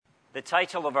The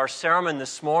title of our sermon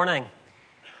this morning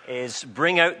is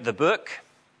Bring Out the Book,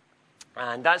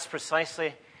 and that's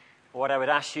precisely what I would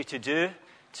ask you to do,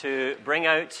 to bring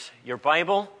out your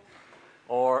Bible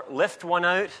or lift one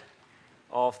out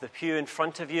of the pew in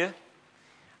front of you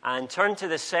and turn to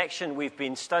the section we've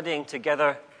been studying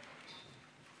together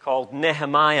called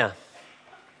Nehemiah.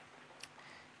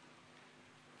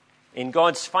 In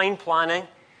God's fine planning,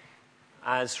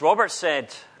 as Robert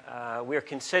said, we're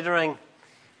considering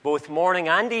both morning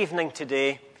and evening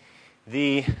today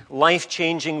the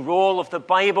life-changing role of the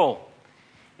Bible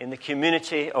in the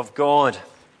community of God.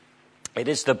 It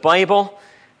is the Bible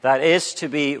that is to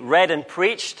be read and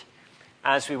preached,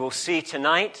 as we will see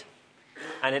tonight,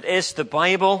 and it is the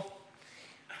Bible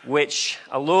which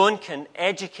alone can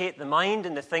educate the mind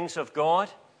in the things of God,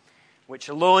 which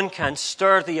alone can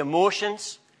stir the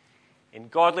emotions in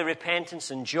godly repentance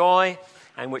and joy,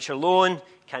 and which alone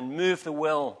can move the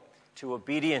will to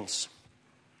obedience.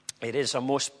 It is a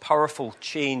most powerful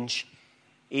change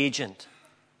agent.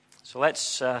 So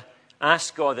let's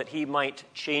ask God that He might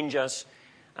change us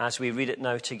as we read it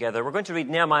now together. We're going to read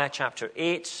Nehemiah chapter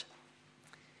 8,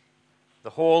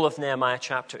 the whole of Nehemiah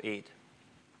chapter 8.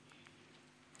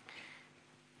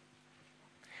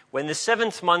 When the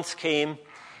 7th month came,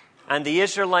 and the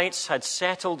Israelites had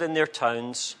settled in their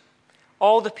towns,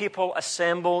 all the people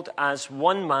assembled as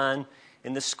one man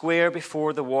in the square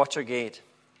before the water gate.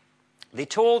 They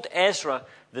told Ezra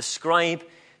the scribe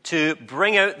to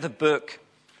bring out the book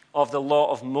of the law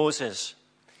of Moses,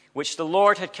 which the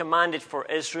Lord had commanded for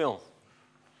Israel.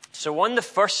 So on the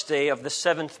first day of the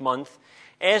 7th month,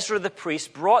 Ezra the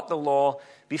priest brought the law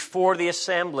before the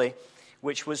assembly,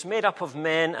 which was made up of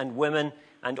men and women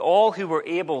and all who were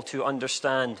able to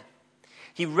understand.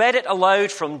 He read it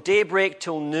aloud from daybreak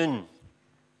till noon,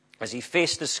 as he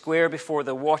faced the square before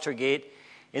the water gate,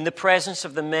 in the presence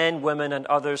of the men, women, and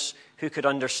others who could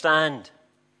understand.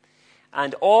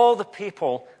 And all the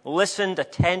people listened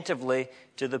attentively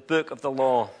to the book of the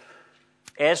law.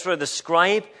 Ezra the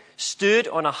scribe stood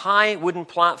on a high wooden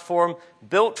platform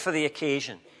built for the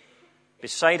occasion.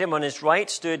 Beside him on his right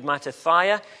stood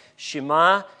Mattithiah,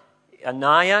 Shema,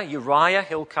 Ananiah, Uriah,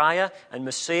 Hilkiah, and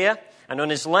Messiah. And on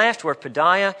his left were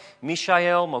Pedaiah,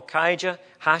 Mishael, Malchijah,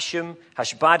 Hashum,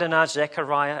 Hashbaddanah,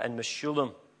 Zechariah, and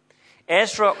Meshullam.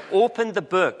 Ezra opened the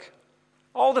book.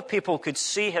 All the people could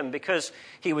see him because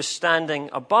he was standing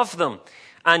above them.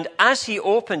 And as he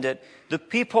opened it, the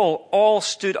people all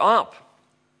stood up.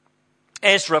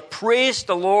 Ezra praised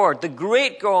the Lord, the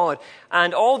great God,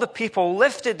 and all the people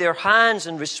lifted their hands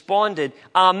and responded,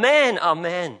 Amen,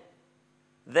 Amen.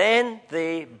 Then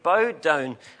they bowed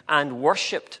down and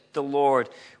worshipped the Lord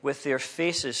with their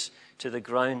faces to the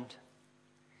ground.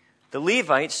 The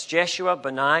Levites, Jeshua,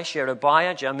 Bani,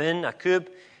 Sherebiah, Jamin, Akub,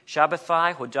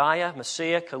 Shabbathai, Hodiah,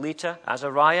 Maaseiah, Kelita,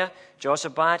 Azariah,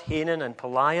 Jozabad, Hanan, and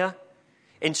Pelaiah,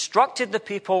 instructed the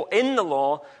people in the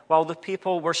law while the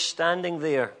people were standing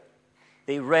there.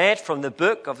 They read from the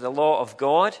book of the law of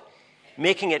God,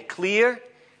 making it clear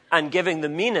and giving the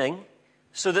meaning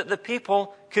so that the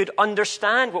people could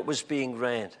understand what was being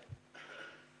read.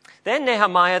 Then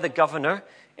Nehemiah the governor,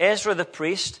 Ezra the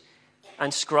priest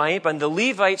and scribe, and the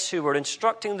Levites who were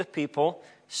instructing the people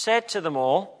said to them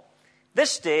all,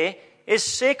 This day is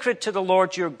sacred to the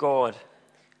Lord your God.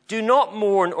 Do not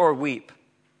mourn or weep.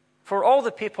 For all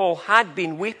the people had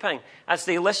been weeping as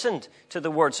they listened to the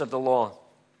words of the law.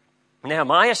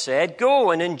 Nehemiah said,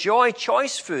 Go and enjoy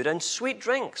choice food and sweet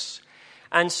drinks,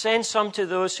 and send some to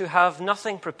those who have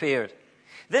nothing prepared.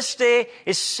 This day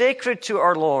is sacred to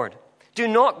our Lord. Do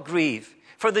not grieve,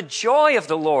 for the joy of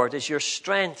the Lord is your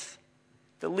strength.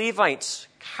 The Levites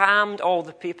calmed all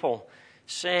the people,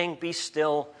 saying, Be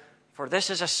still, for this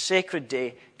is a sacred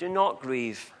day. Do not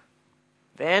grieve.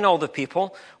 Then all the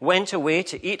people went away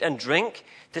to eat and drink,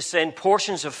 to send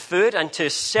portions of food, and to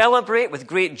celebrate with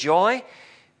great joy,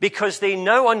 because they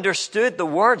now understood the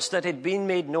words that had been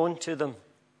made known to them.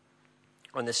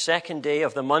 On the second day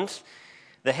of the month,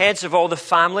 the heads of all the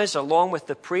families, along with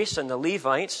the priests and the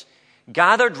Levites,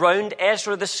 gathered round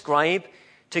Ezra the scribe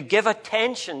to give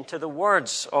attention to the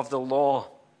words of the law.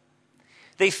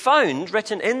 They found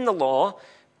written in the law,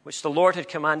 which the Lord had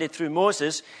commanded through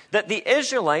Moses, that the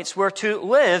Israelites were to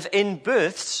live in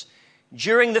booths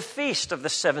during the feast of the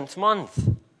 7th month,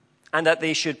 and that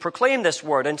they should proclaim this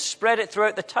word and spread it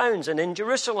throughout the towns and in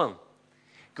Jerusalem.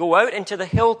 Go out into the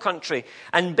hill country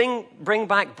and bring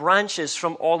back branches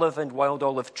from olive and wild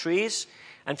olive trees,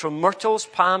 and from myrtles,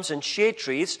 palms, and shade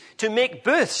trees to make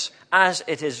booths, as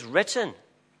it is written.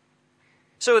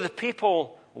 So the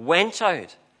people went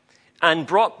out and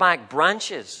brought back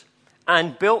branches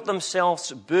and built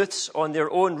themselves booths on their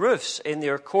own roofs, in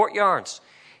their courtyards,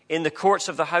 in the courts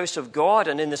of the house of God,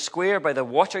 and in the square by the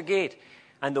water gate,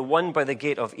 and the one by the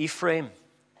gate of Ephraim.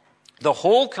 The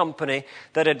whole company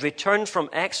that had returned from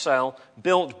exile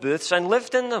built booths and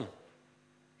lived in them.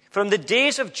 From the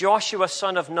days of Joshua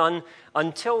son of Nun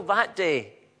until that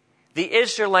day, the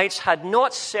Israelites had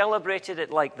not celebrated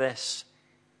it like this,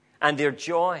 and their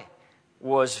joy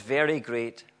was very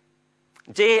great.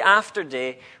 Day after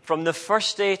day, from the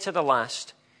first day to the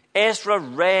last, Ezra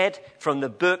read from the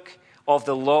book of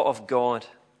the law of God.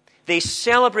 They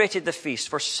celebrated the feast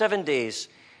for 7 days,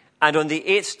 and on the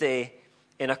 8th day,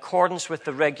 in accordance with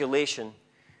the regulation,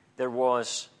 there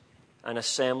was an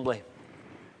assembly.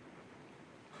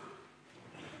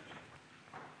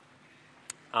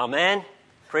 Amen.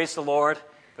 Praise the Lord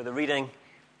for the reading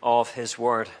of His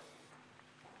Word.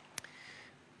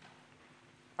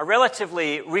 A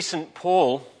relatively recent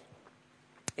poll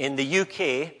in the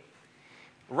UK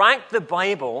ranked the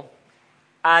Bible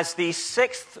as the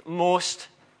 6th most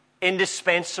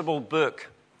indispensable book.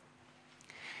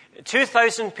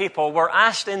 2,000 people were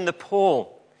asked in the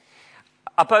poll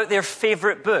about their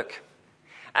favorite book.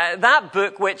 That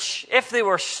book which, if they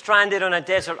were stranded on a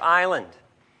desert island,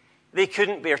 they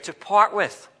couldn't bear to part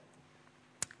with.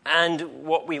 And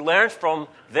what we learned from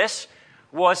this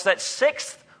was that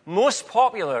 6th most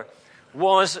popular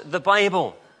was the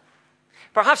Bible.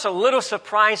 Perhaps a little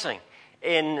surprising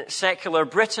in secular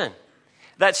Britain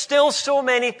that still so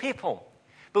many people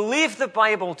believe the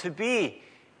Bible to be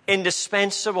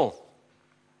indispensable.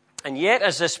 And yet,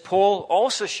 as this poll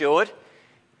also showed,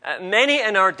 many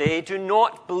in our day do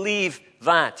not believe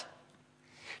that.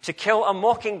 To Kill a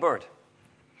Mockingbird,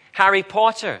 Harry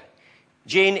Potter,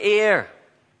 Jane Eyre,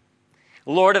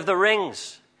 Lord of the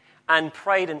Rings, and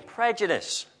Pride and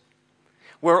Prejudice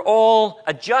were all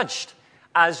adjudged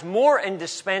as more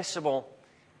indispensable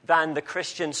than the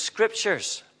Christian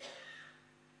Scriptures.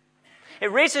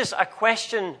 It raises a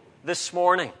question this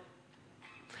morning.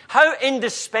 How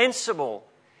indispensable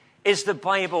is the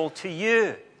Bible to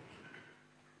you?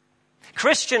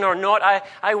 Christian or not,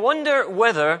 I wonder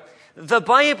whether the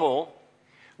Bible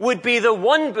would be the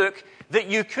one book that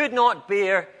you could not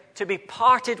bear to be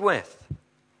parted with.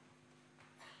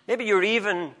 Maybe you're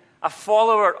even a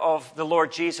follower of the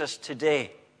Lord Jesus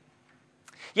today.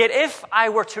 Yet if I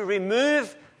were to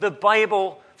remove the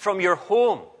Bible from your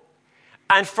home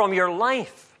and from your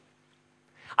life,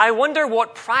 I wonder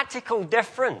what practical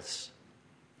difference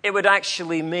it would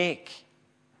actually make.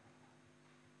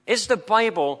 Is the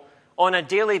Bible on a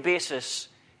daily basis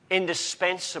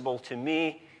indispensable to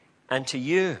me and to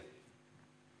you?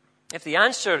 If the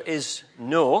answer is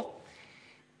no,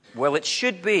 well, it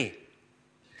should be.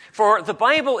 For the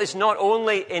Bible is not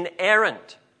only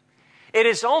inerrant, it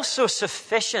is also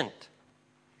sufficient.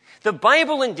 The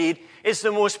Bible, indeed, is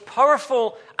the most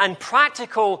powerful and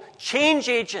practical change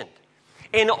agent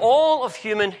in all of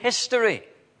human history.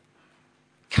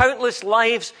 Countless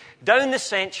lives down the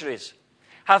centuries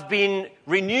have been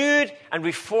renewed and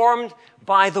reformed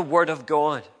by the Word of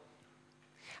God.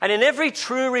 And in every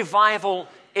true revival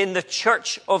in the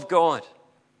Church of God,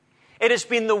 it has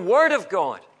been the Word of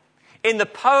God, in the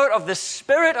power of the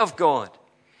Spirit of God,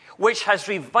 which has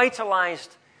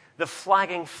revitalized the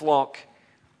flagging flock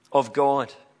of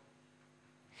God.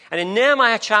 And in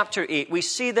Nehemiah chapter 8, we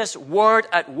see this Word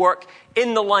at work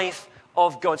in the life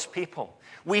of God's people.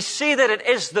 We see that it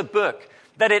is the book,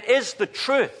 that it is the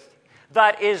truth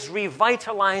that is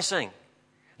revitalizing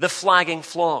the flagging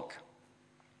flock.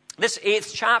 This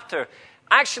 8th chapter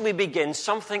actually begins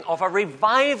something of a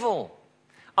revival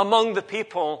among the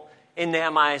people in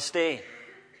Nehemiah's day.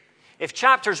 If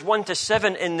chapters 1 to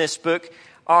 7 in this book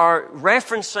are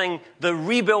referencing the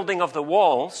rebuilding of the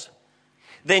walls,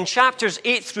 then chapters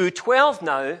 8 through 12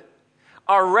 now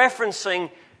are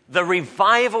referencing the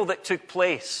revival that took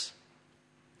place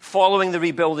following the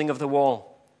rebuilding of the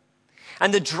wall.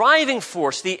 And the driving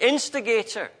force, the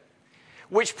instigator,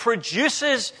 which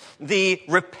produces the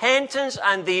repentance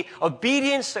and the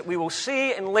obedience that we will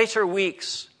see in later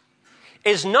weeks,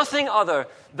 is nothing other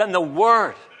than the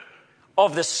Word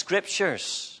of the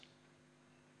Scriptures.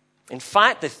 In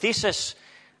fact, the thesis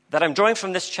that I'm drawing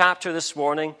from this chapter this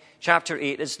morning, chapter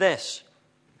 8, is this: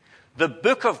 the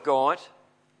book of God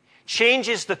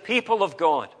changes the people of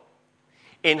God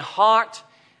in heart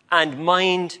and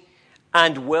mind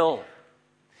and will.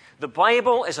 The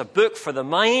Bible is a book for the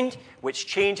mind, which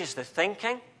changes the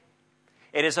thinking.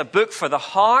 It is a book for the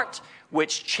heart,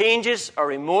 which changes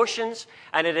our emotions.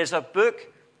 And it is a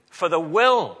book for the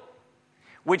will,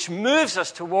 which moves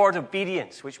us toward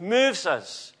obedience, which moves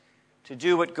us to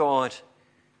do what God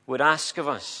would ask of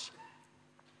us.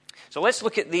 So let's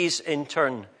look at these in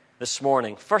turn this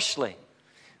morning. Firstly,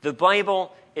 the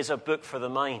Bible is a book for the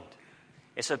mind.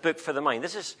 It's a book for the mind.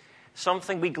 This is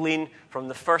something we glean from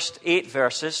the first 8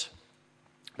 verses.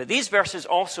 But these verses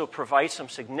also provide some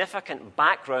significant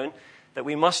background that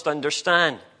we must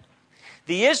understand.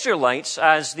 The Israelites,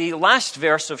 as the last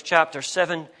verse of chapter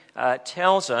 7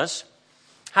 tells us,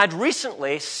 had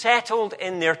recently settled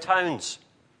in their towns.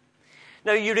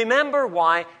 Now, you remember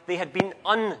why they had been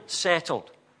unsettled.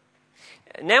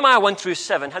 Nehemiah 1 through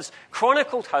 7 has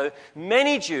chronicled how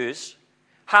many Jews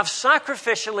have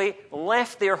sacrificially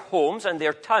left their homes and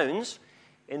their towns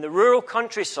in the rural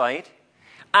countryside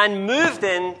and moved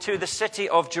into the city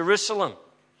of Jerusalem.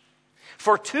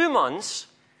 For 2 months,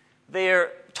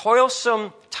 their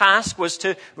toilsome task was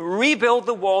to rebuild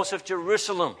the walls of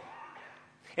Jerusalem.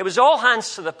 It was all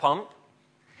hands to the pump,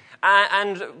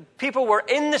 and people were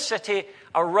in the city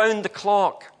around the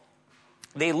clock.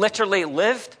 They literally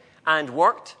lived and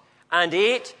worked and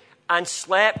ate and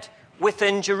slept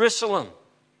within Jerusalem.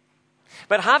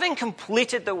 But having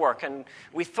completed the work, and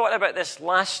we thought about this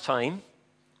last time,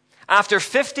 after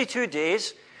 52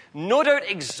 days, no doubt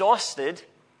exhausted,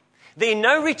 they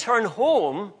now return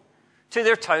home to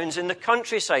their towns in the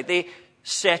countryside. They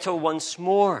settle once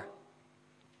more.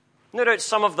 No doubt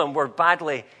some of them were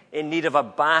badly in need of a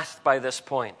bath by this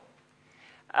point.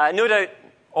 No doubt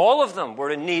all of them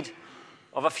were in need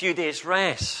of a few days'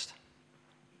 rest.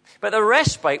 But the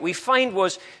respite, we find,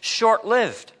 was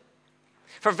short-lived.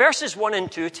 For verses 1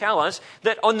 and 2 tell us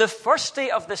that on the first day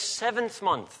of the 7th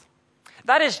month,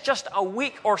 that is just a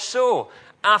week or so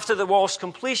after the wall's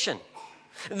completion,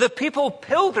 the people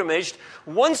pilgrimaged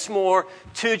once more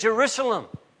to Jerusalem.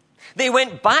 They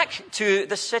went back to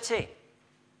the city.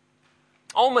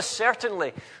 Almost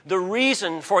certainly, the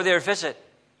reason for their visit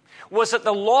was that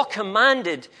the law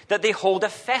commanded that they hold a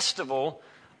festival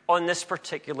on this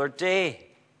particular day,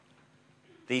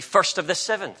 the first of the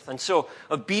 7th. And so,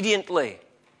 obediently,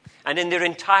 and in their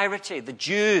entirety, the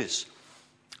Jews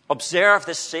observed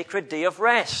this sacred day of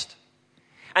rest.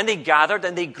 And they gathered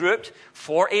and they grouped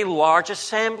for a large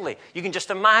assembly. You can just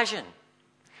imagine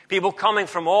people coming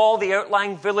from all the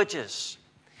outlying villages.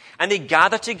 And they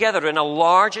gathered together in a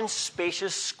large and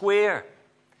spacious square.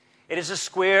 It is a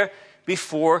square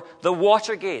before the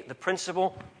Watergate, the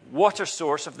principal water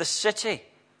source of the city.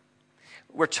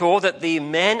 We're told that the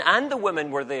men and the women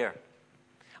were there.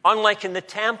 Unlike in the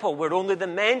temple where only the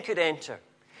men could enter,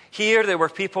 here there were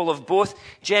people of both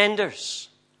genders.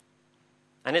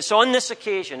 And it's on this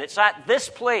occasion, it's at this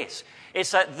place,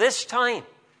 it's at this time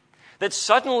that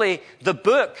suddenly the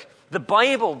book, the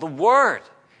Bible, the Word,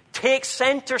 takes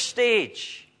center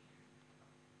stage.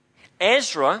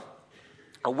 Ezra,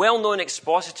 a well-known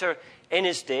expositor in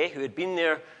his day, who had been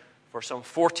there for some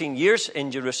 14 years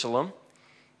in Jerusalem,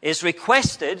 is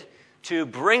requested to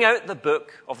bring out the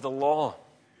book of the law.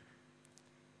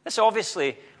 This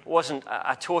obviously wasn't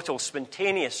a total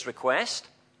spontaneous request,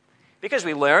 because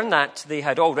we learn that they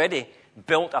had already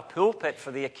built a pulpit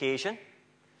for the occasion.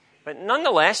 But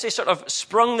nonetheless, they sort of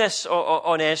sprung this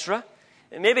on Ezra.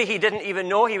 Maybe he didn't even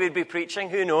know he would be preaching,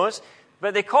 who knows.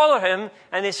 But they collar him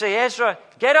and they say, Ezra,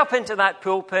 get up into that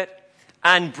pulpit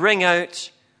and bring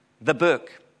out the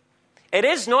book. It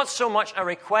is not so much a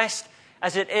request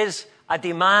as it is a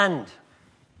demand.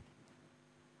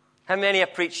 How many a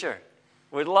preacher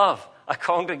would love a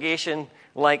congregation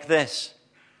like this?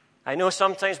 I know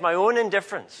sometimes my own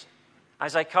indifference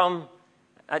as I come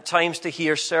at times to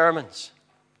hear sermons.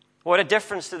 What a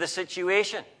difference to the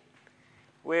situation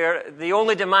where the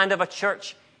only demand of a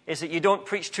church is that you don't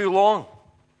preach too long.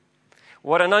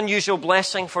 What an unusual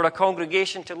blessing for a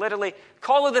congregation to literally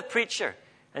collar the preacher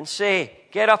and say,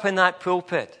 get up in that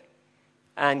pulpit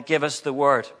and give us the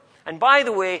word. And by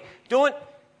the way, don't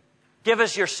give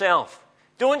us yourself.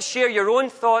 Don't share your own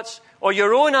thoughts or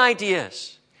your own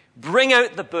ideas. Bring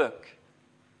out the book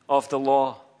of the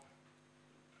law.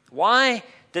 Why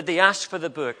did they ask for the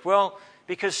book? Well,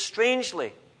 because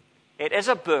strangely, it is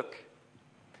a book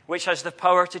which has the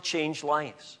power to change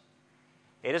lives.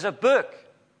 It is a book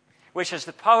which has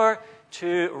the power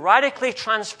to radically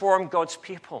transform God's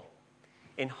people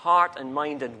in heart and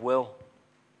mind and will.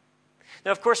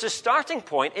 Now, of course, the starting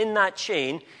point in that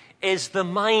chain is the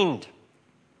mind.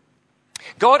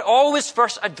 God always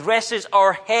first addresses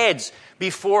our heads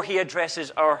before he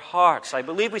addresses our hearts. I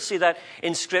believe we see that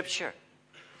in Scripture.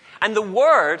 And the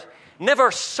Word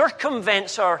never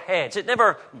circumvents our heads. It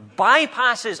never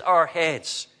bypasses our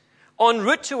heads en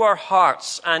route to our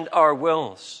hearts and our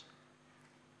wills.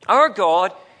 Our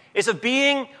God is a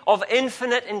being of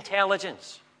infinite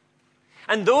intelligence.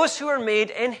 And those who are made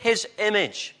in his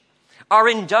image are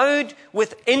endowed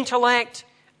with intellect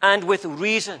and with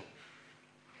reason.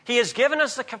 He has given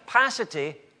us the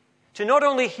capacity to not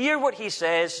only hear what he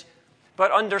says,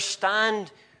 but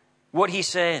understand what he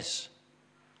says.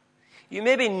 You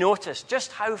maybe noticed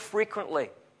just how frequently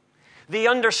the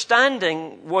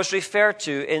understanding was referred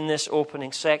to in this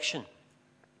opening section.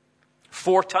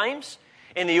 4 times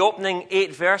in the opening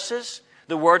 8 verses,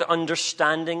 the word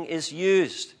understanding is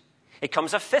used. It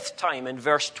comes a 5th time in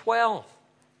verse 12.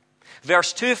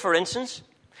 Verse 2, for instance,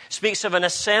 speaks of an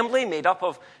assembly made up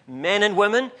of men and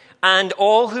women and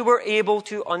all who were able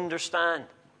to understand.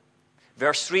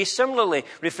 Verse 3 similarly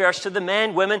refers to the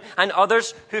men, women, and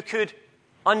others who could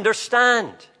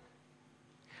understand.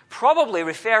 Probably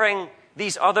referring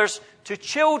these others to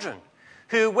children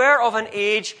who were of an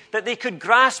age that they could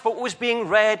grasp what was being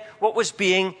read, what was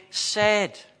being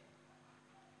said.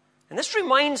 And this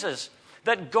reminds us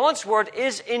that God's word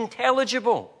is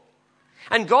intelligible.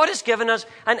 And God has given us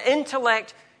an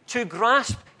intellect to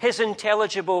grasp his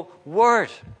intelligible word.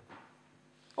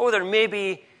 Oh, there may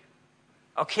be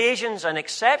occasions and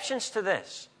exceptions to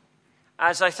this,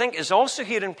 as I think is also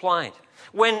here implied,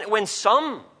 when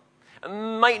some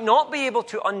might not be able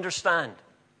to understand.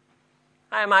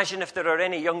 I imagine if there are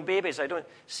any young babies, I don't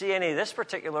see any this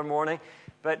particular morning,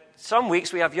 but some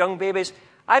weeks we have young babies.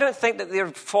 I don't think that they're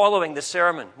following the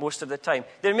sermon most of the time.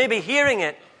 They may be hearing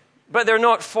it, but they're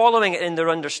not following it in their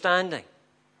understanding.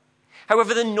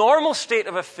 However, the normal state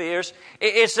of affairs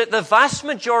is that the vast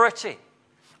majority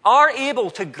are able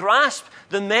to grasp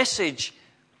the message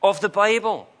of the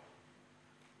Bible.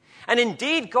 And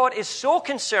indeed, God is so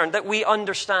concerned that we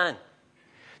understand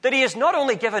that he has not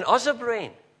only given us a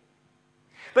brain,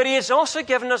 but he has also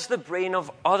given us the brain of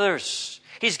others.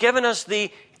 He's given us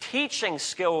the teaching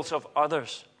skills of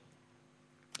others.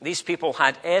 These people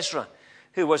had Ezra,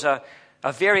 who was a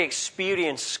very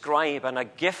experienced scribe and a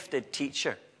gifted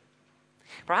teacher.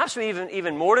 Perhaps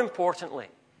even more importantly,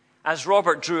 as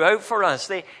Robert drew out for us,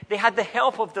 they had the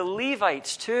help of the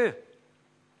Levites too.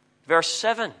 Verse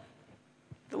 7.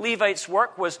 The Levites'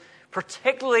 work was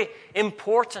particularly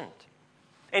important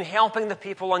in helping the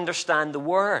people understand the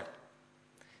word.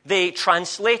 They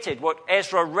translated what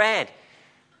Ezra read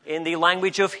in the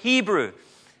language of Hebrew,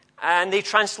 and they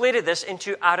translated this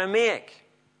into Aramaic.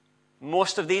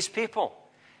 Most of these people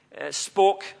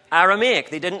spoke Aramaic.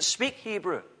 They didn't speak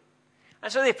Hebrew.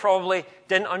 And so they probably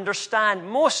didn't understand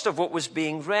most of what was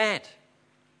being read.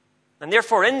 And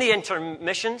therefore, in the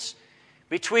intermissions,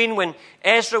 between when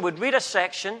Ezra would read a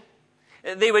section,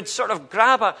 they would sort of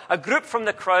grab a group from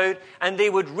the crowd and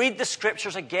they would read the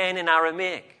scriptures again in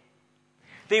Aramaic.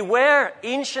 They were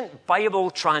ancient Bible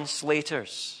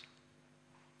translators.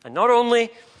 And not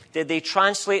only did they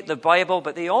translate the Bible,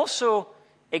 but they also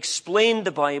explained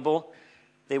the Bible.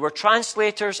 They were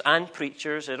translators and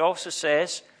preachers. It also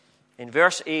says in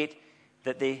verse 8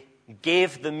 that they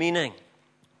gave the meaning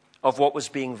of what was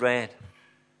being read.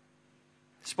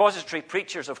 Expository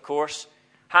preachers, of course,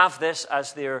 have this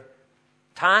as their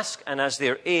task and as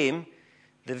their aim.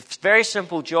 The very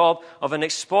simple job of an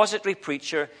expository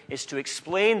preacher is to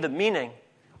explain the meaning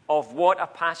of what a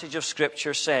passage of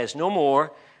Scripture says, no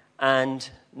more and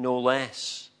no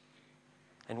less.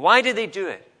 And why did they do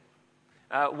it?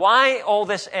 Why all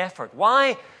this effort?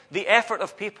 Why the effort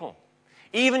of people,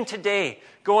 even today,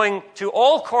 going to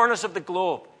all corners of the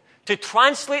globe to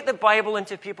translate the Bible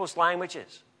into people's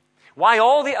languages? Why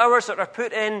all the hours that are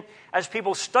put in as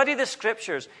people study the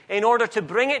Scriptures in order to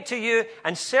bring it to you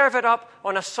and serve it up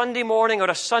on a Sunday morning or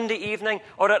a Sunday evening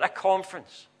or at a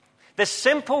conference? The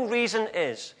simple reason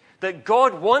is that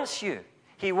God wants you,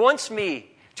 He wants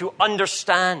me to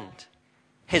understand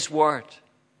His Word.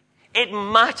 It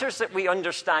matters that we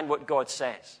understand what God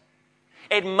says.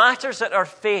 It matters that our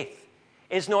faith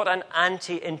is not an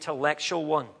anti-intellectual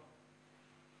one.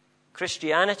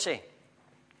 Christianity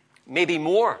may be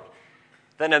more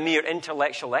than a mere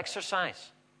intellectual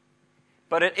exercise,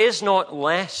 but it is not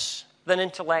less than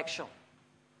intellectual.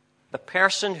 The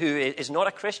person who is not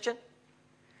a Christian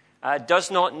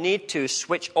does not need to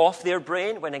switch off their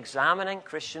brain when examining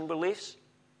Christian beliefs.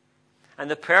 And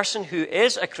the person who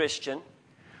is a Christian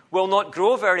will not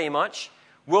grow very much,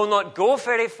 will not go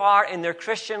very far in their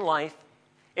Christian life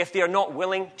if they are not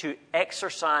willing to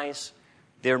exercise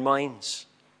their minds.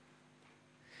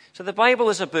 So the Bible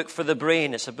is a book for the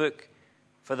brain. It's a book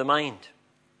for the mind.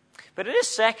 But it is,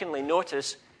 secondly,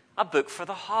 notice, a book for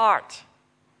the heart.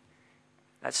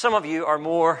 Some of you are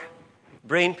more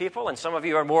brain people and some of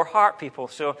you are more heart people.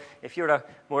 So if you're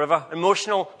more of an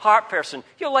emotional heart person,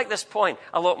 you'll like this point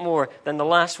a lot more than the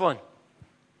last one.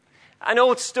 An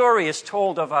old story is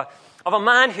told of a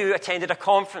man who attended a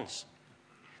conference.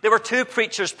 There were 2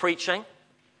 preachers preaching,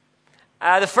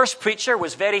 The first preacher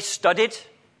was very studied,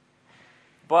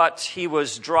 but he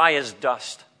was dry as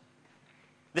dust.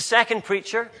 The second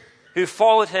preacher, who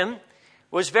followed him,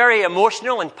 was very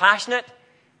emotional and passionate,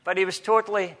 but he was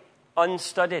totally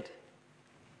unstudied.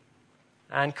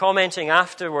 And commenting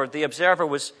afterward, the Observer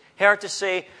was heard to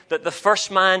say that the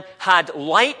first man had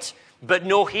light but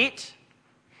no heat,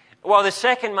 while the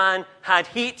second man had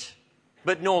heat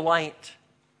but no light.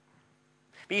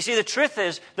 But you see, the truth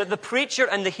is that the preacher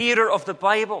and the hearer of the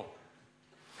Bible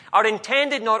are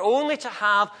intended not only to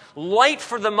have light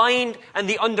for the mind and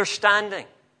the understanding,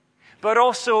 but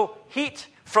also heat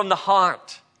from the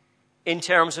heart in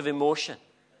terms of emotion.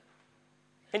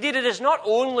 Indeed, it is not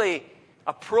only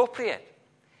appropriate,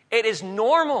 it is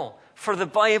normal for the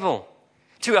Bible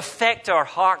to affect our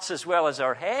hearts as well as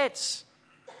our heads.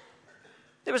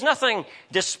 There was nothing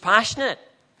dispassionate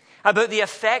about the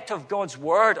effect of God's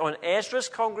word on Ezra's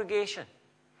congregation.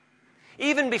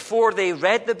 Even before they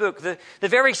read the book, the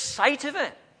very sight of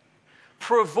it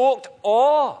provoked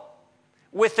awe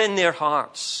within their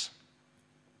hearts.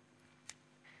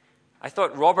 I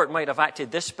thought Robert might have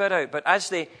acted this bit out, but as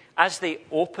they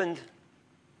opened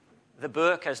the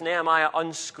book, as Nehemiah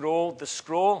unscrolled the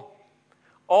scroll,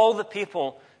 all the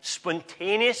people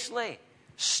spontaneously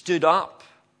stood up,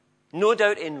 no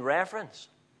doubt in reverence.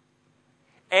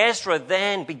 Ezra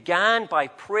then began by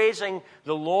praising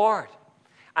the Lord,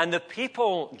 and the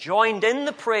people joined in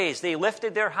the praise. They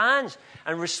lifted their hands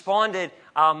and responded,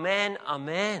 Amen,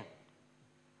 Amen.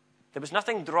 There was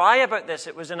nothing dry about this.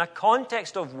 It was in a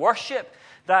context of worship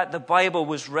that the Bible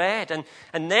was read.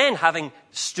 And then, having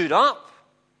stood up,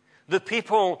 the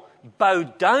people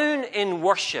bowed down in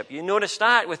worship. You notice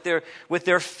that with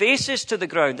their faces to the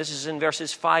ground. This is in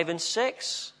verses 5 and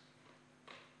 6.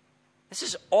 This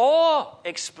is awe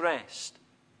expressed.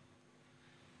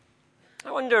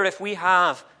 I wonder if we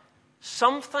have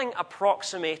something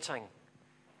approximating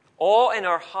awe in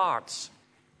our hearts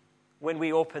when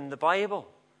we open the Bible.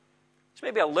 It's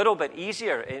maybe a little bit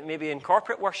easier, maybe in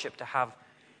corporate worship, to have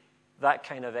that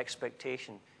kind of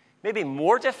expectation. Maybe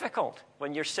more difficult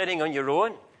when you're sitting on your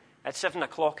own at 7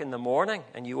 o'clock in the morning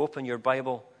and you open your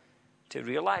Bible to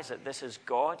realize that this is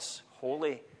God's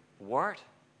holy word.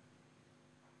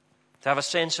 To have a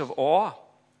sense of awe.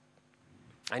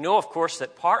 I know, of course,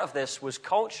 that part of this was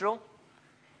cultural.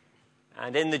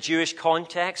 And in the Jewish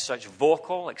context, such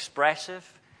vocal,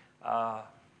 expressive,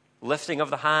 lifting of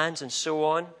the hands and so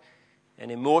on, and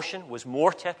emotion was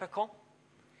more typical.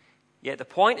 Yet the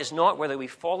point is not whether we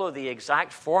follow the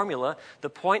exact formula. The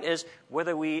point is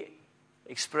whether we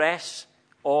express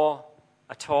awe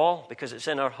at all, because it's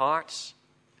in our hearts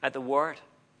at the Word.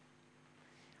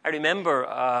 I remember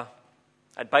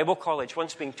at Bible college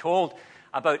once being told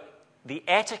about the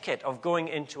etiquette of going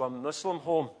into a Muslim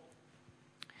home.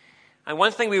 And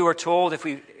one thing we were told if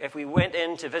we went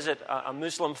in to visit a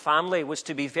Muslim family was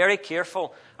to be very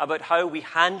careful about how we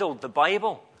handled the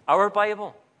Bible, our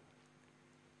Bible.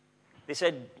 They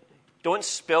said, don't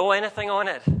spill anything on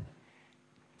it.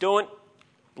 Don't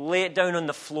lay it down on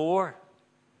the floor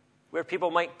where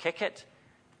people might kick it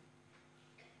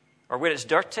or where it's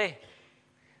dirty.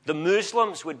 The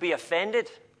Muslims would be offended.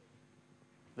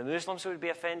 The Muslims would be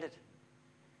offended.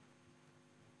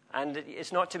 And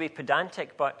it's not to be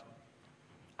pedantic, but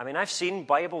I've seen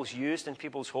Bibles used in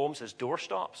people's homes as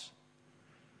doorstops.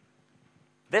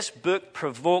 This book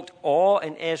provoked awe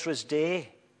in Ezra's day.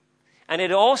 And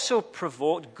it also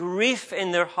provoked grief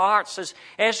in their hearts as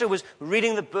Ezra was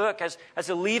reading the book, as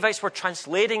the Levites were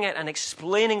translating it and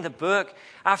explaining the book,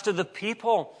 after the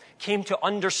people came to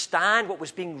understand what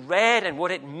was being read and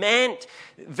what it meant.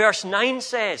 Verse 9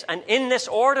 says, and in this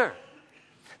order,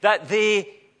 that they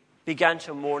began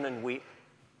to mourn and weep.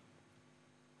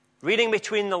 Reading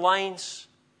between the lines,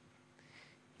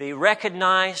 they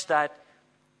recognized that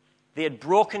they had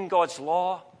broken God's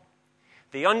law.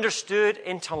 They understood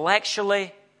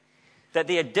intellectually that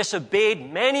they had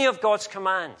disobeyed many of God's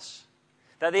commands,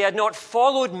 that they had not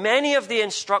followed many of the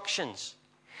instructions.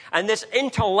 And this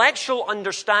intellectual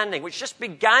understanding, which just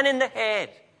began in the head,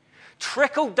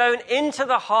 trickled down into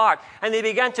the heart, and they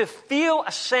began to feel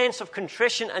a sense of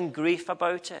contrition and grief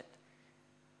about it.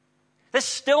 This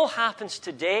still happens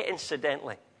today,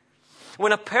 incidentally.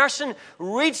 When a person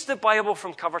reads the Bible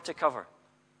from cover to cover,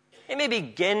 it may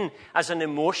begin as an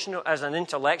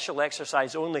intellectual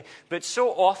exercise only, but so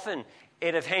often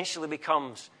it eventually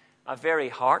becomes a very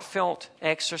heartfelt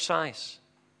exercise.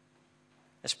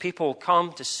 As people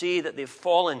come to see that they've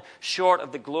fallen short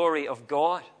of the glory of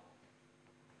God,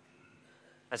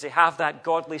 as they have that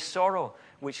godly sorrow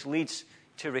which leads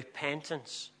to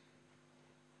repentance.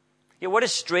 Yeah, what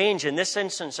is strange in this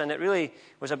instance, and it really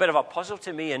was a bit of a puzzle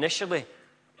to me initially,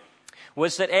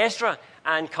 was that Ezra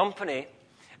and company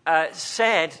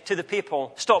said to the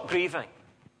people, stop grieving.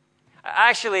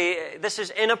 Actually, this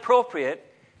is inappropriate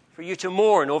for you to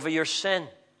mourn over your sin.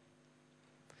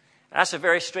 That's a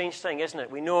very strange thing, isn't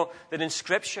it? We know that in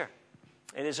Scripture,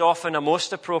 it is often a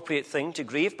most appropriate thing to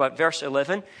grieve, but verse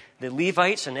 11, the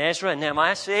Levites and Ezra and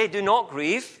Nehemiah say, do not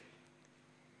grieve.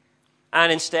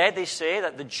 And instead they say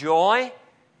that the joy,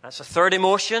 that's the third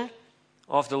emotion,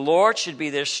 of the Lord should be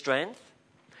their strength.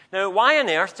 Now, why on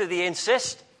earth do they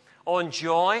insist on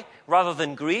joy rather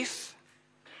than grief?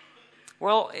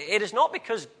 Well, it is not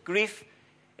because grief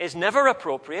is never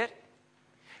appropriate,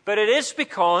 but it is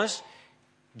because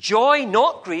joy,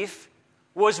 not grief,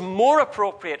 was more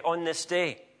appropriate on this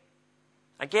day.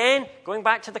 Again, going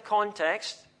back to the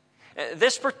context,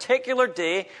 this particular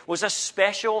day was a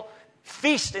special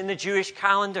feast in the Jewish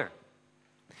calendar.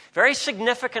 Very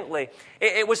significantly,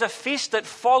 it was a feast that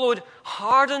followed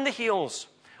hard on the heels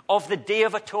of the Day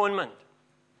of Atonement.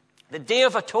 The Day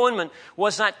of Atonement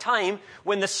was that time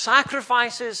when the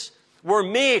sacrifices were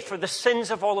made for the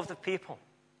sins of all of the people.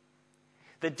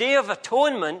 The Day of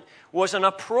Atonement was an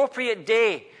appropriate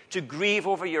day to grieve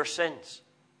over your sins.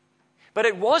 But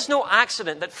it was no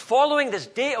accident that following this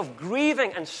day of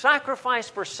grieving and sacrifice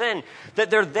for sin, that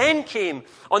there then came,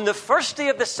 on the first day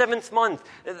of the 7th month,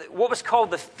 what was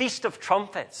called the Feast of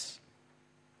Trumpets.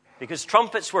 Because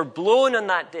trumpets were blown on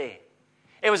that day.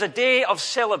 It was a day of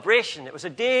celebration. It was a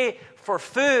day for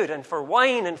food and for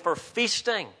wine and for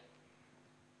feasting.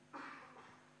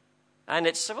 And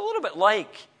it's a little bit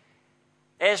like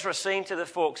Ezra saying to the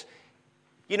folks,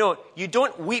 you know, you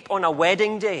don't weep on a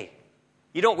wedding day.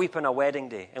 You don't weep on a wedding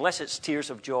day unless it's tears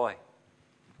of joy.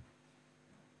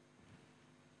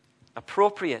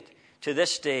 Appropriate to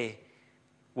this day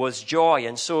was joy,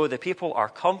 and so the people are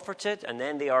comforted, and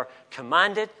then they are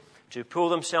commanded to pull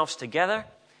themselves together,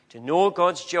 to know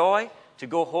God's joy, to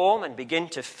go home and begin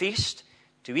to feast,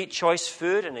 to eat choice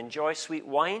food and enjoy sweet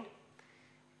wine.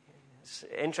 It's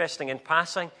interesting in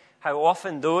passing how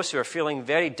often those who are feeling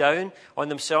very down on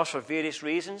themselves for various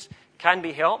reasons can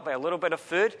be helped by a little bit of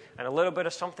food and a little bit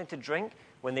of something to drink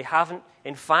when they haven't,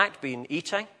 in fact, been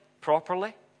eating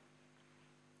properly.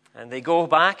 And they go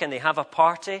back and they have a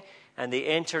party and they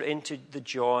enter into the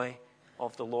joy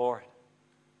of the Lord.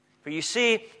 But you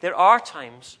see, there are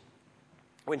times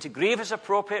when to grieve is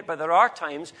appropriate, but there are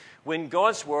times when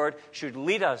God's word should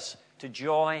lead us to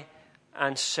joy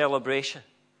and celebration.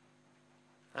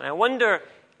 And I wonder,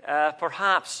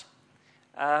 perhaps,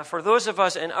 for those of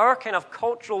us in our kind of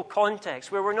cultural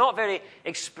context where we're not very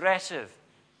expressive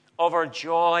of our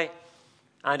joy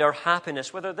and our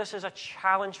happiness, whether this is a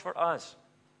challenge for us.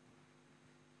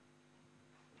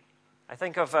 I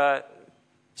think of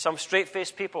some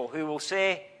straight-faced people who will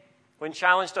say, when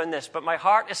challenged on this, but my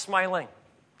heart is smiling.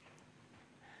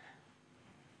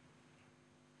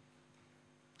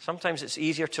 Sometimes it's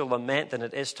easier to lament than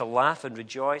it is to laugh and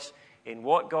rejoice in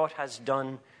what God has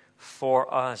done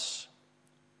for us.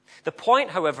 The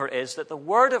point, however, is that the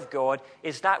Word of God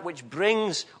is that which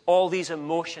brings all these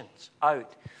emotions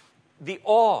out. The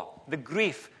awe, the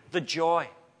grief, the joy.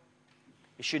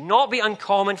 It should not be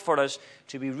uncommon for us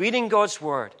to be reading God's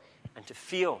Word and to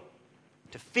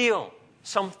feel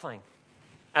something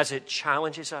as it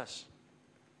challenges us.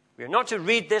 We are not to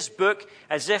read this book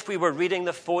as if we were reading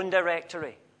the phone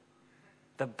directory.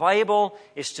 The Bible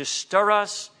is to stir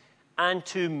us and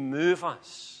to move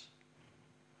us.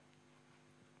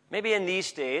 Maybe in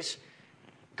these days,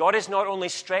 God is not only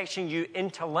stretching you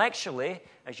intellectually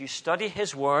as you study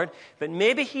His Word, but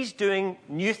maybe He's doing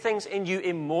new things in you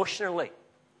emotionally.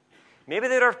 Maybe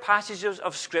there are passages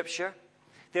of Scripture,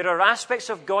 there are aspects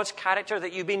of God's character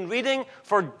that you've been reading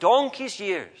for donkey's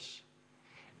years,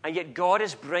 and yet God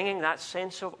is bringing that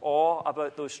sense of awe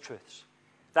about those truths,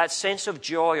 that sense of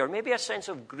joy, or maybe a sense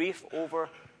of grief over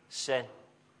sin.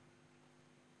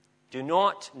 Do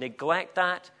not neglect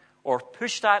that or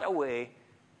push that away,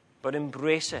 but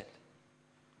embrace it.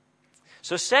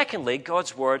 So secondly,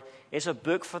 God's Word is a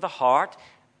book for the heart,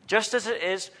 just as it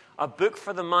is a book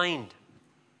for the mind.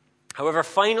 However,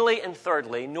 finally and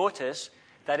thirdly, notice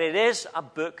that it is a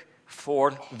book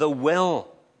for the will.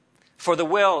 For the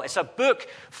will. It's a book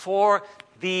for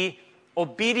the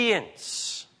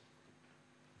obedience,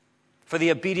 for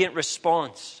the obedient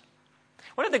response.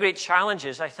 One of the great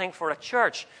challenges, I think, for a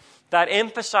church that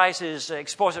emphasizes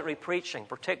expository preaching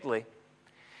particularly,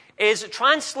 is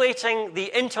translating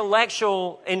the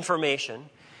intellectual information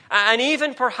and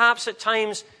even perhaps at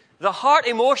times the heart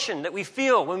emotion that we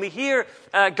feel when we hear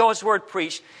God's Word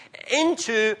preached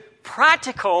into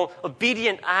practical,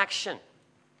 obedient action.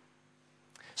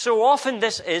 So often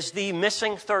this is the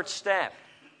missing third step.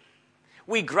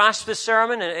 We grasp the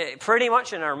sermon pretty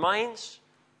much in our minds.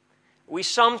 We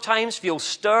sometimes feel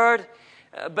stirred,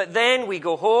 but then we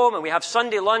go home and we have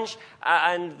Sunday lunch,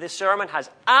 and the sermon has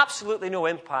absolutely no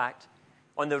impact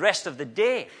on the rest of the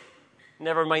day,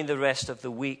 never mind the rest of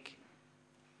the week.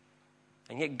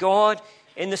 And yet God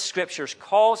in the Scriptures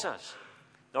calls us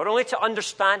not only to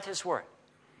understand His Word,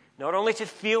 not only to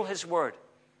feel His Word,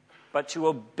 but to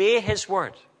obey His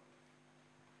Word.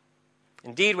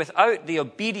 Indeed, without the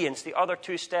obedience, the other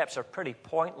two steps are pretty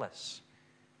pointless.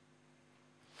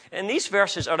 And these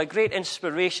verses are a great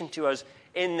inspiration to us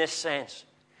in this sense.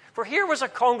 For here was a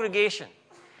congregation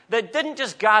that didn't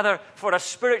just gather for a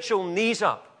spiritual knees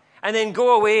up and then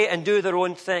go away and do their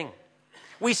own thing.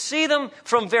 We see them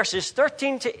from verses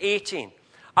 13 to 18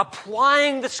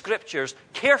 applying the Scriptures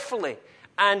carefully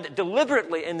and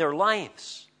deliberately in their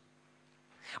lives.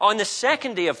 On the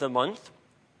second day of the month,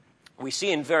 we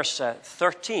see in verse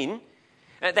 13,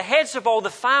 the heads of all the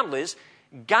families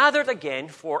gathered again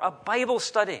for a Bible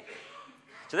study.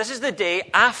 So this is the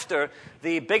day after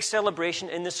the big celebration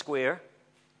in the square.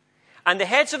 And the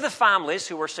heads of the families,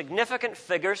 who were significant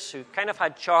figures, who kind of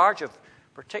had charge of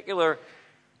particular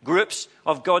groups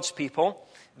of God's people,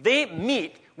 they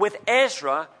meet with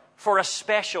Ezra for a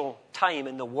special time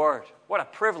in the Word. What a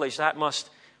privilege that must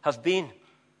have been.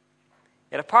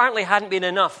 It apparently hadn't been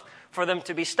enough for them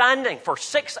to be standing for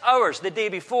 6 hours the day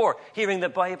before hearing the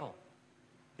Bible.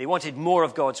 They wanted more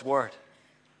of God's Word.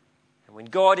 And when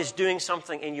God is doing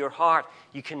something in your heart,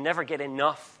 you can never get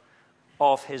enough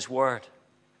of His Word.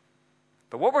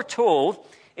 But what we're told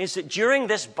is that during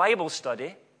this Bible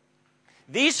study,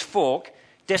 these folk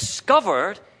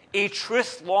discovered a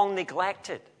truth long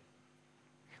neglected.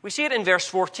 We see it in verse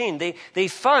 14. They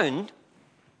found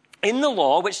in the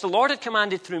law, which the Lord had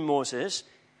commanded through Moses,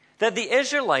 that the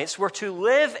Israelites were to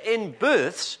live in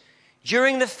booths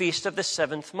during the feast of the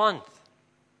 7th month.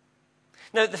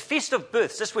 Now, the Feast of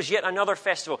Booths, this was yet another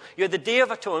festival. You had the Day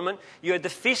of Atonement, you had the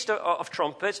Feast of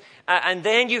Trumpets, and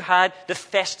then you had the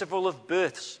Festival of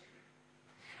Booths.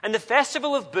 And the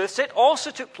Festival of Booths, it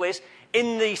also took place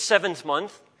in the 7th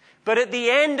month, but at the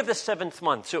end of the 7th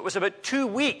month. So it was about 2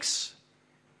 weeks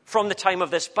from the time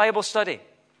of this Bible study.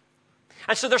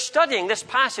 And so they're studying this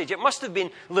passage. It must have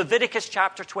been Leviticus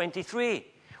chapter 23,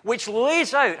 which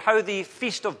lays out how the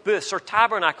Feast of Booths or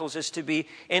Tabernacles is to be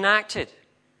enacted.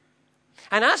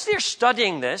 And as they're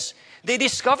studying this, they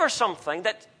discover something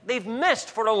that they've missed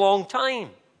for a long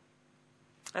time.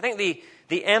 I think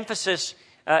the emphasis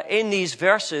in these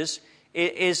verses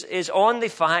is on the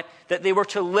fact that they were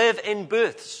to live in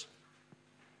booths.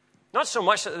 Not so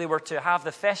much that they were to have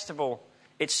the festival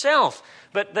itself,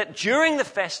 but that during the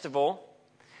festival,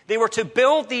 they were to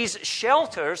build these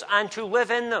shelters and to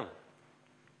live in them.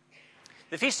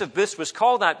 The Feast of Booths was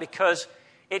called that because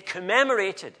it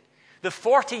commemorated the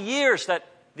 40 years that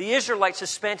the Israelites had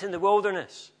spent in the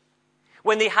wilderness,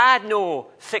 when they had no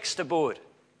fixed abode,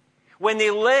 when they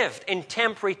lived in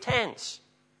temporary tents.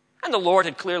 And the Lord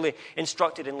had clearly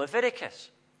instructed in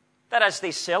Leviticus that as they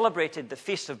celebrated the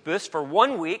Feast of Booths for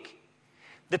 1 week,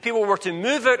 the people were to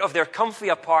move out of their comfy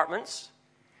apartments.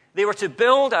 They were to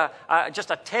build just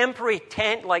a temporary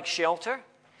tent-like shelter,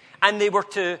 and they were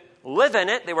to live in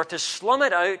it. They were to slum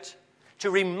it out to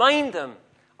remind them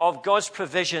of God's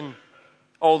provision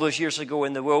all those years ago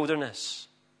in the wilderness.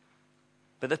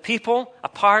 But the people,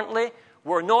 apparently,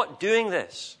 were not doing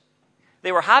this.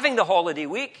 They were having the holiday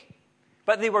week,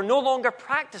 but they were no longer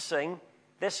practicing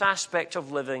this aspect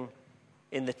of living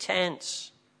in the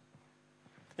tents.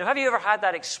 Now, have you ever had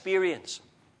that experience?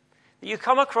 That you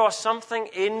come across something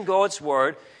in God's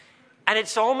Word, and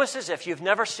it's almost as if you've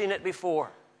never seen it before.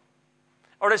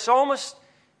 Or it's almost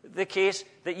the case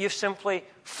that you've simply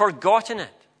forgotten it.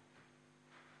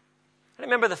 I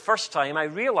remember the first time I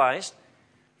realized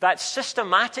that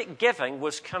systematic giving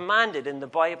was commanded in the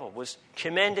Bible, was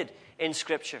commended in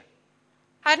Scripture.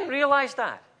 I hadn't realized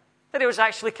that it was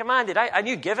actually commanded. I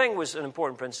knew giving was an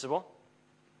important principle,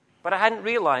 but I hadn't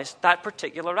realized that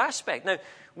particular aspect. Now,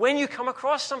 when you come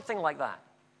across something like that,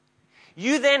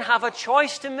 you then have a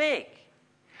choice to make.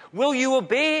 Will you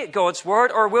obey God's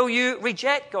Word or will you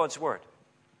reject God's Word?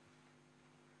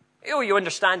 Oh, you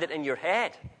understand it in your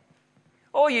head.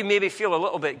 Oh, you maybe feel a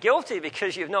little bit guilty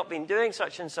because you've not been doing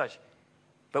such and such.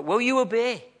 But will you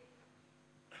obey?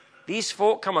 These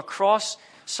folk come across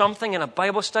something in a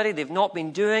Bible study they've not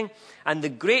been doing. And the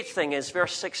great thing is,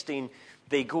 verse 16,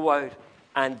 they go out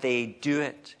and they do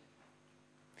it.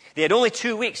 They had only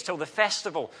 2 weeks till the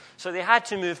festival, so they had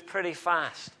to move pretty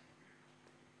fast.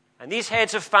 And these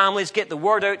heads of families get the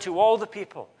word out to all the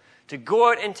people to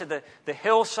go out into the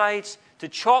hillsides, to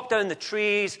chop down the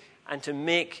trees, and to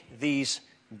make these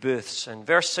booths. And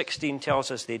verse 16 tells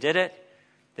us they did it.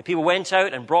 The people went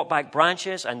out and brought back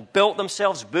branches and built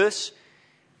themselves booths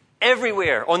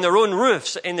everywhere, on their own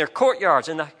roofs, in their courtyards,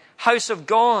 in the house of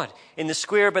God, in the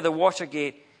square by the water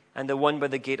gate, and the one by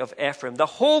the gate of Ephraim. The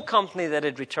whole company that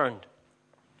had returned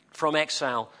from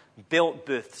exile built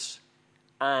booths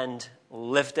and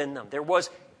lived in them. There was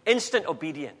instant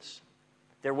obedience.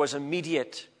 There was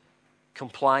immediate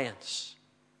compliance.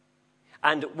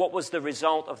 And what was the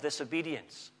result of this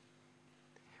obedience?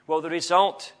 Well, the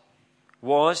result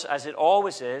was, as it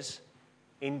always is,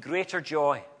 in greater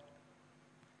joy.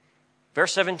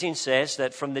 Verse 17 says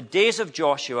that from the days of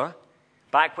Joshua,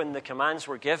 back when the commands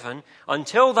were given,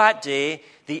 until that day,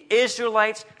 the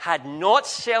Israelites had not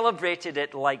celebrated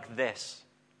it like this.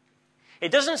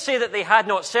 It doesn't say that they had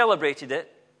not celebrated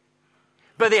it,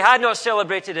 but they had not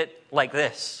celebrated it like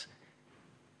this.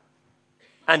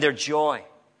 And their joy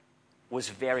was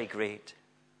very great.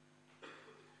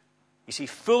 You see,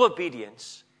 full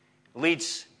obedience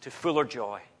leads to fuller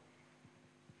joy.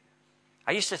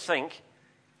 I used to think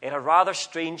in a rather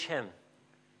strange hymn,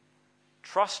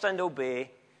 trust and obey,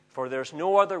 for there's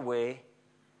no other way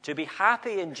to be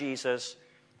happy in Jesus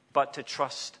but to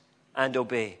trust and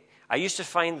obey. I used to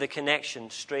find the connection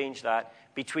strange that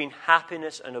between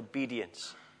happiness and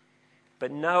obedience.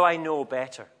 But now I know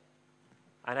better.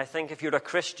 And I think if you're a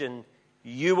Christian,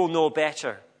 you will know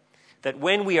better that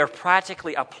when we are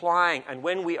practically applying and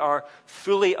when we are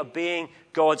fully obeying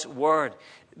God's word,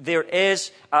 there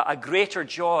is a greater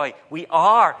joy. We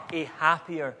are a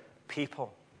happier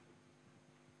people.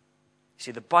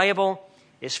 See, the Bible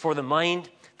is for the mind,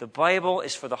 the Bible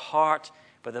is for the heart,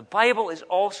 but the Bible is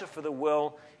also for the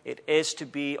will. It is to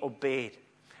be obeyed.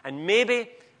 And maybe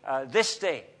this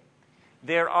day,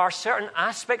 there are certain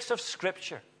aspects of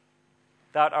Scripture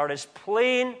that are as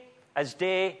plain as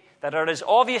day, that are as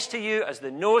obvious to you as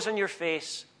the nose on your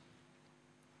face,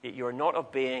 yet you are not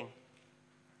obeying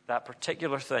that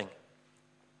particular thing.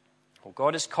 Well,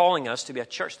 God is calling us to be a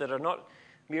church that are not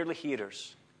merely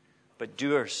hearers, but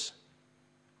doers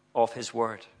of His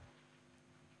word.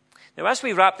 Now, as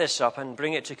we wrap this up and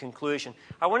bring it to conclusion,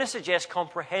 I want to suggest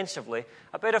comprehensively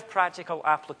a bit of practical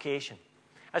application.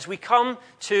 As we come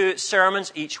to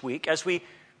sermons each week, as we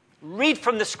read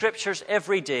from the Scriptures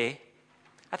every day,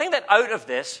 I think that out of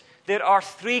this, there are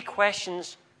three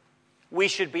questions we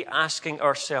should be asking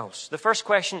ourselves. The first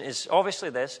question is obviously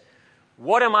this: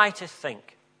 what am I to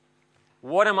think?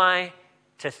 What am I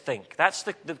to think? That's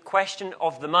the question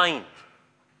of the mind.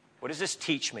 What does this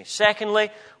teach me?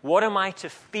 Secondly, what am I to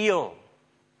feel?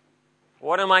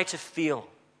 What am I to feel?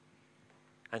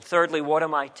 And thirdly, what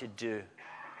am I to do?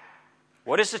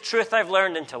 What is the truth I've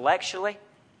learned intellectually?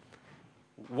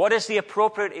 What is the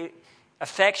appropriate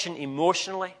affection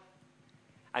emotionally?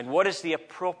 And what is the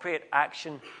appropriate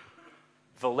action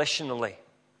volitionally?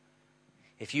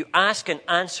 If you ask and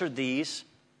answer these,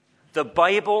 the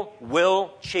Bible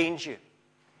will change you.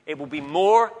 It will be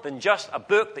more than just a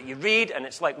book that you read and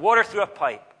it's like water through a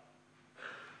pipe.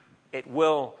 It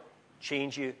will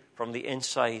change you from the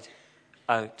inside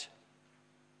out.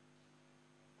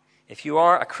 If you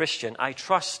are a Christian, I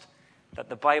trust that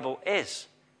the Bible is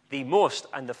the most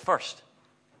and the first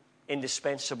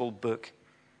indispensable book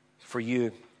for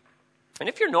you. And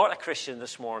if you're not a Christian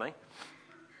this morning,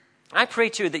 I pray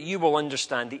to you that you will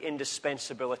understand the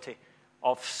indispensability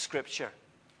of Scripture.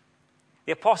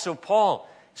 The Apostle Paul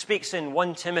speaks in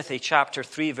 1 Timothy chapter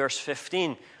 3, verse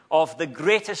 15, of the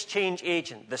greatest change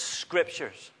agent, the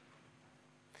Scriptures.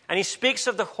 And he speaks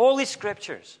of the Holy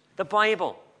Scriptures, the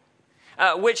Bible,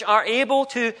 which are able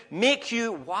to make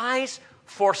you wise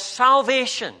for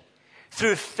salvation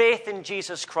through faith in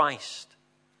Jesus Christ.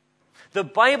 The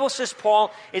Bible, says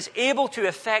Paul, is able to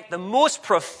effect the most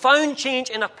profound change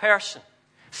in a person,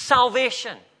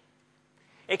 salvation.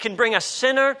 It can bring a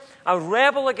sinner, a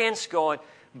rebel against God,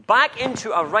 back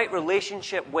into a right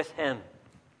relationship with Him.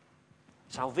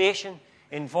 Salvation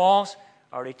involves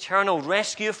our eternal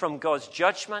rescue from God's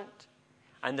judgment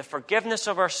and the forgiveness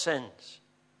of our sins.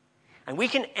 And we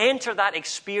can enter that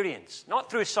experience, not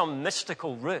through some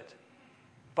mystical route,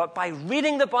 but by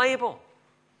reading the Bible,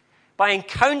 by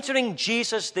encountering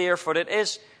Jesus there, for it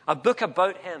is a book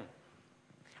about Him.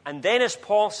 And then, as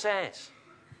Paul says,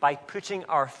 by putting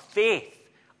our faith,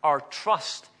 our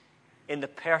trust in the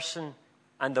person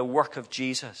and the work of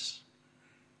Jesus.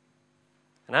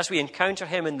 And as we encounter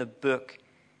Him in the book,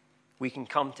 we can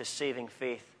come to saving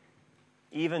faith,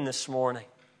 even this morning.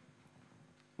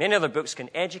 Many other books can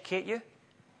educate you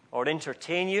or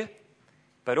entertain you,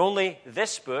 but only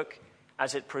this book,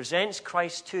 as it presents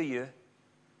Christ to you,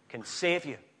 can save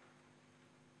you,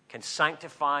 can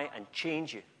sanctify and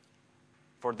change you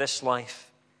for this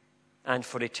life and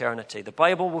for eternity. The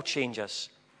Bible will change us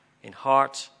in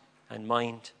heart and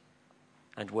mind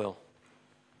and will.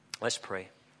 Let's pray.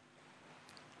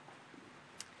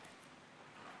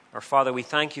 Our Father, we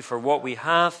thank you for what we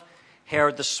have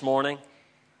heard this morning.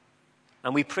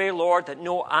 And we pray, Lord, that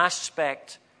no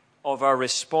aspect of our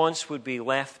response would be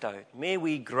left out. May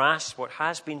we grasp what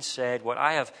has been said, what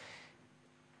I have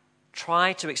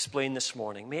tried to explain this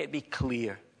morning. May it be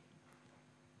clear.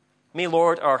 May,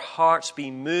 Lord, our hearts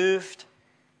be moved,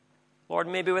 Lord,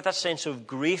 maybe with a sense of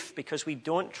grief because we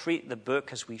don't treat the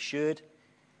book as we should,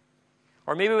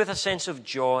 or maybe with a sense of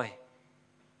joy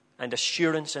and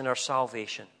assurance in our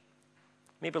salvation.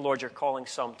 Maybe, Lord, you're calling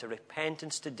some to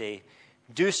repentance today.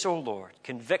 Do so, Lord.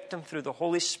 Convict them through the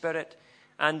Holy Spirit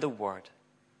and the Word.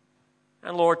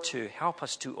 And, Lord, too, help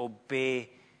us to obey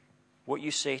what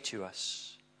you say to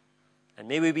us. And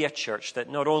may we be a church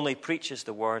that not only preaches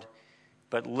the Word,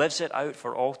 but lives it out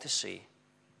for all to see.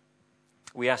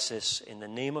 We ask this in the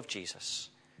name of Jesus.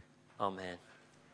 Amen.